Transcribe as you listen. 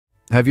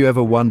Have you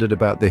ever wondered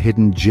about the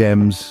hidden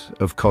gems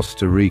of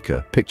Costa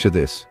Rica? Picture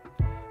this.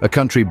 A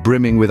country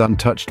brimming with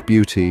untouched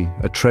beauty,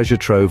 a treasure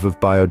trove of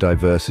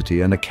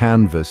biodiversity, and a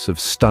canvas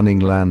of stunning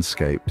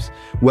landscapes.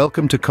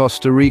 Welcome to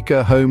Costa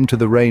Rica, home to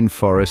the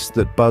rainforests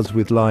that buzz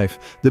with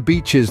life, the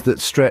beaches that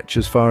stretch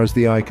as far as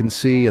the eye can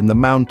see, and the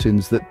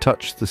mountains that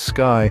touch the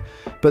sky.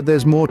 But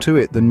there's more to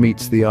it than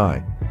meets the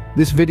eye.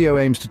 This video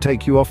aims to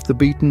take you off the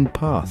beaten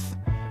path.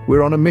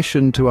 We're on a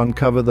mission to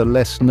uncover the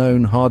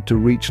less-known,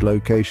 hard-to-reach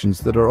locations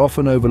that are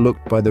often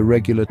overlooked by the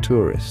regular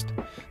tourist.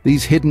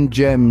 These hidden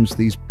gems,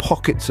 these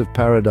pockets of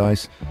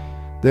paradise,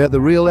 they're the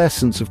real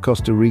essence of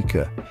Costa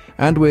Rica,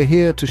 and we're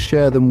here to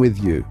share them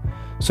with you.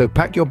 So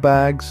pack your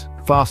bags,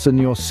 fasten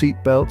your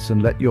seatbelts,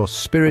 and let your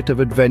spirit of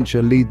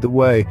adventure lead the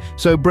way.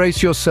 So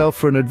brace yourself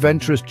for an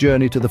adventurous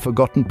journey to the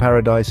forgotten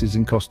paradises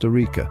in Costa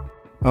Rica.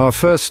 Our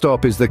first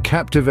stop is the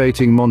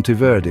captivating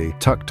Monteverde,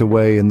 tucked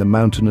away in the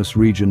mountainous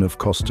region of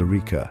Costa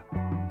Rica.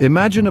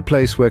 Imagine a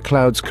place where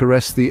clouds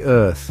caress the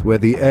earth, where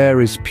the air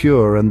is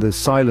pure and the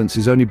silence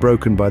is only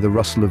broken by the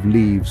rustle of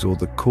leaves or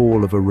the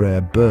call of a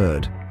rare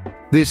bird.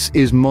 This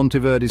is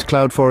Monteverde's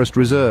Cloud Forest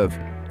Reserve.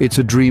 It's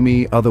a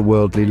dreamy,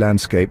 otherworldly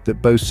landscape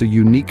that boasts a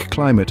unique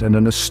climate and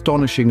an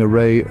astonishing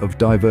array of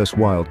diverse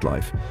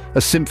wildlife,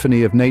 a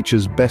symphony of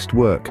nature's best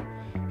work.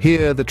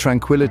 Here, the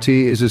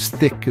tranquility is as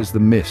thick as the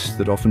mist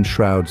that often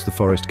shrouds the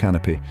forest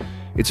canopy.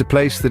 It's a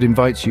place that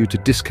invites you to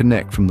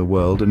disconnect from the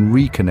world and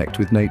reconnect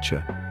with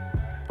nature.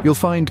 You'll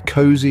find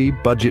cozy,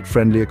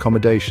 budget-friendly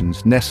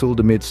accommodations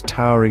nestled amidst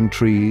towering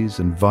trees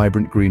and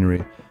vibrant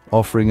greenery,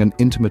 offering an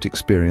intimate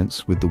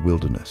experience with the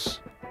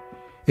wilderness.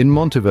 In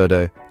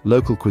Monteverde,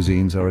 local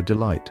cuisines are a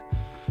delight.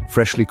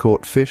 Freshly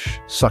caught fish,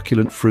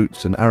 succulent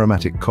fruits, and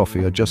aromatic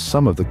coffee are just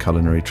some of the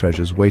culinary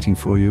treasures waiting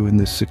for you in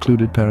this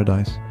secluded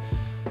paradise.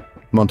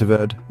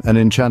 Monteverde, an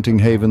enchanting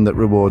haven that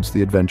rewards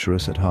the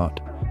adventurous at heart.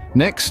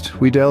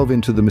 Next, we delve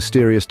into the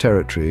mysterious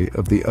territory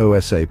of the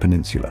Osa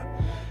Peninsula.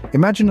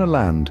 Imagine a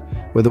land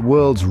where the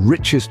world's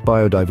richest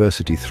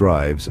biodiversity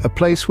thrives, a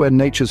place where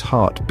nature's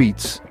heart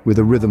beats with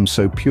a rhythm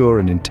so pure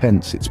and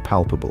intense it's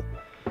palpable.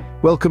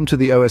 Welcome to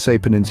the Osa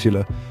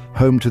Peninsula,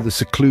 home to the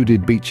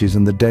secluded beaches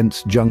and the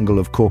dense jungle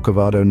of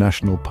Corcovado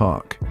National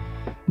Park.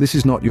 This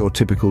is not your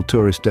typical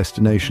tourist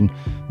destination.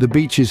 The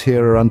beaches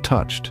here are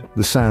untouched,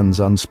 the sands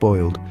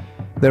unspoiled.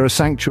 They're a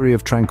sanctuary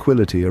of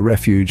tranquility, a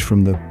refuge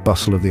from the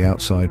bustle of the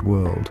outside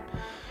world.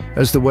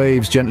 As the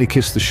waves gently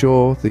kiss the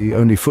shore, the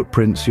only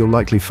footprints you'll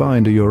likely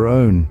find are your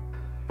own.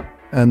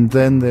 And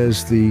then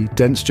there's the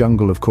dense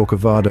jungle of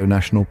Corcovado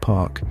National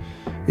Park.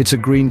 It's a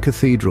green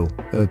cathedral,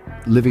 a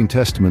living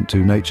testament to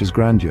nature's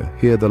grandeur.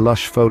 Here the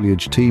lush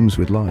foliage teems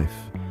with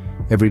life.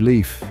 Every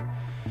leaf,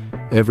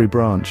 every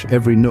branch,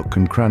 every nook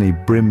and cranny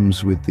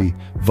brims with the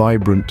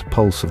vibrant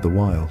pulse of the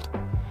wild.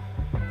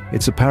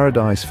 It's a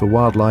paradise for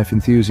wildlife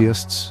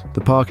enthusiasts.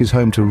 The park is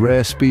home to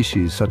rare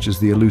species such as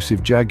the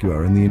elusive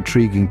jaguar and the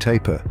intriguing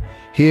tapir.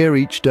 Here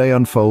each day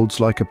unfolds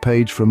like a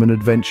page from an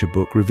adventure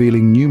book,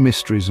 revealing new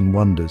mysteries and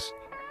wonders.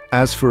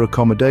 As for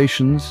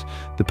accommodations,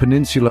 the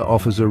peninsula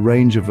offers a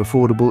range of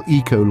affordable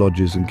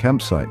eco-lodges and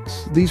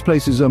campsites. These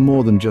places are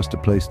more than just a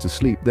place to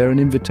sleep. They're an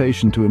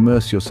invitation to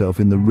immerse yourself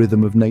in the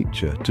rhythm of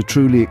nature, to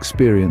truly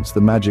experience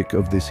the magic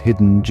of this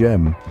hidden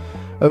gem.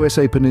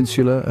 Osa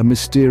Peninsula, a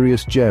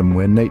mysterious gem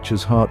where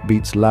nature's heart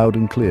beats loud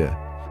and clear.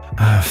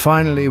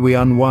 Finally, we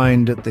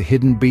unwind at the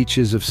hidden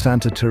beaches of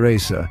Santa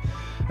Teresa.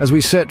 As we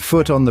set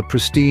foot on the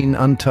pristine,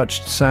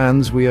 untouched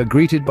sands, we are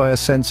greeted by a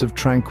sense of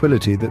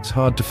tranquility that's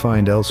hard to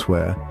find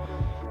elsewhere.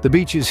 The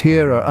beaches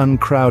here are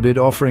uncrowded,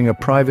 offering a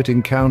private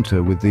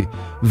encounter with the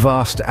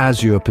vast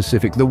azure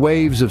Pacific. The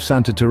waves of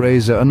Santa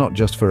Teresa are not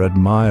just for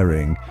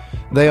admiring.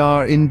 They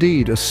are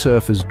indeed a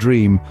surfer's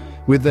dream.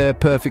 With their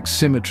perfect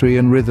symmetry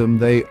and rhythm,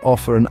 they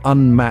offer an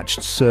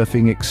unmatched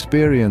surfing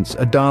experience,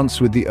 a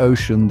dance with the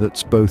ocean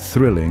that's both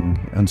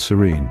thrilling and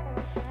serene.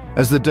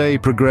 As the day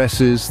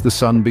progresses, the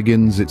sun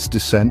begins its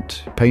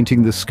descent,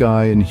 painting the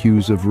sky in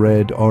hues of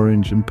red,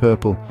 orange, and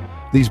purple.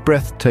 These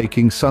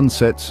breathtaking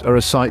sunsets are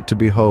a sight to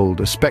behold,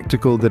 a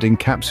spectacle that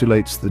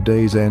encapsulates the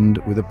day's end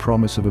with a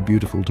promise of a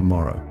beautiful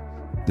tomorrow.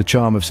 The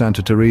charm of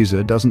Santa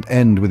Teresa doesn't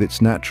end with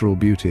its natural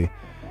beauty.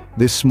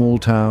 This small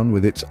town,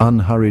 with its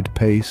unhurried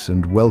pace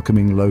and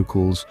welcoming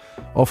locals,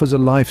 offers a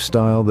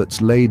lifestyle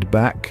that's laid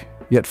back,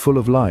 yet full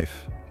of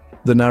life.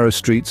 The narrow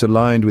streets are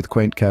lined with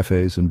quaint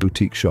cafes and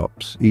boutique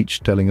shops,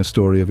 each telling a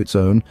story of its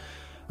own.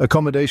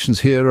 Accommodations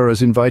here are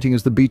as inviting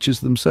as the beaches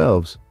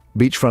themselves.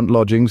 Beachfront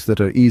lodgings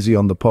that are easy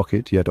on the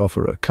pocket, yet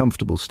offer a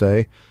comfortable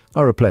stay,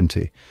 are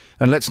aplenty.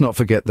 And let's not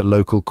forget the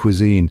local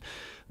cuisine.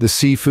 The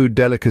seafood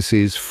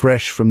delicacies,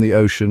 fresh from the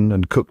ocean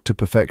and cooked to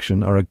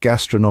perfection, are a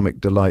gastronomic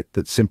delight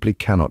that simply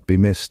cannot be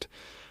missed.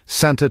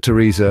 Santa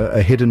Teresa,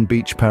 a hidden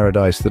beach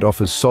paradise that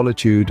offers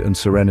solitude and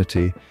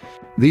serenity.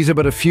 These are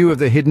but a few of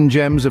the hidden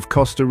gems of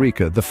Costa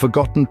Rica, the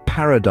forgotten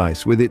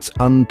paradise with its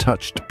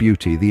untouched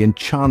beauty, the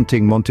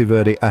enchanting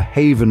Monteverde, a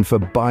haven for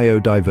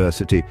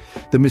biodiversity,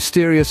 the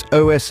mysterious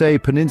Osa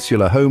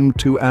Peninsula, home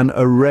to an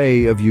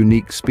array of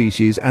unique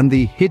species, and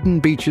the hidden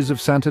beaches of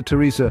Santa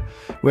Teresa,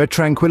 where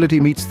tranquility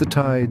meets the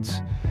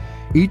tides.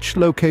 Each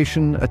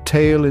location a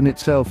tale in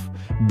itself,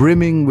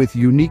 brimming with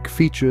unique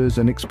features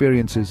and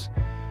experiences.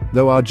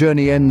 Though our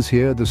journey ends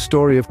here, the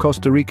story of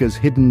Costa Rica's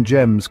hidden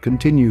gems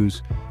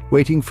continues,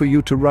 waiting for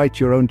you to write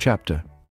your own chapter.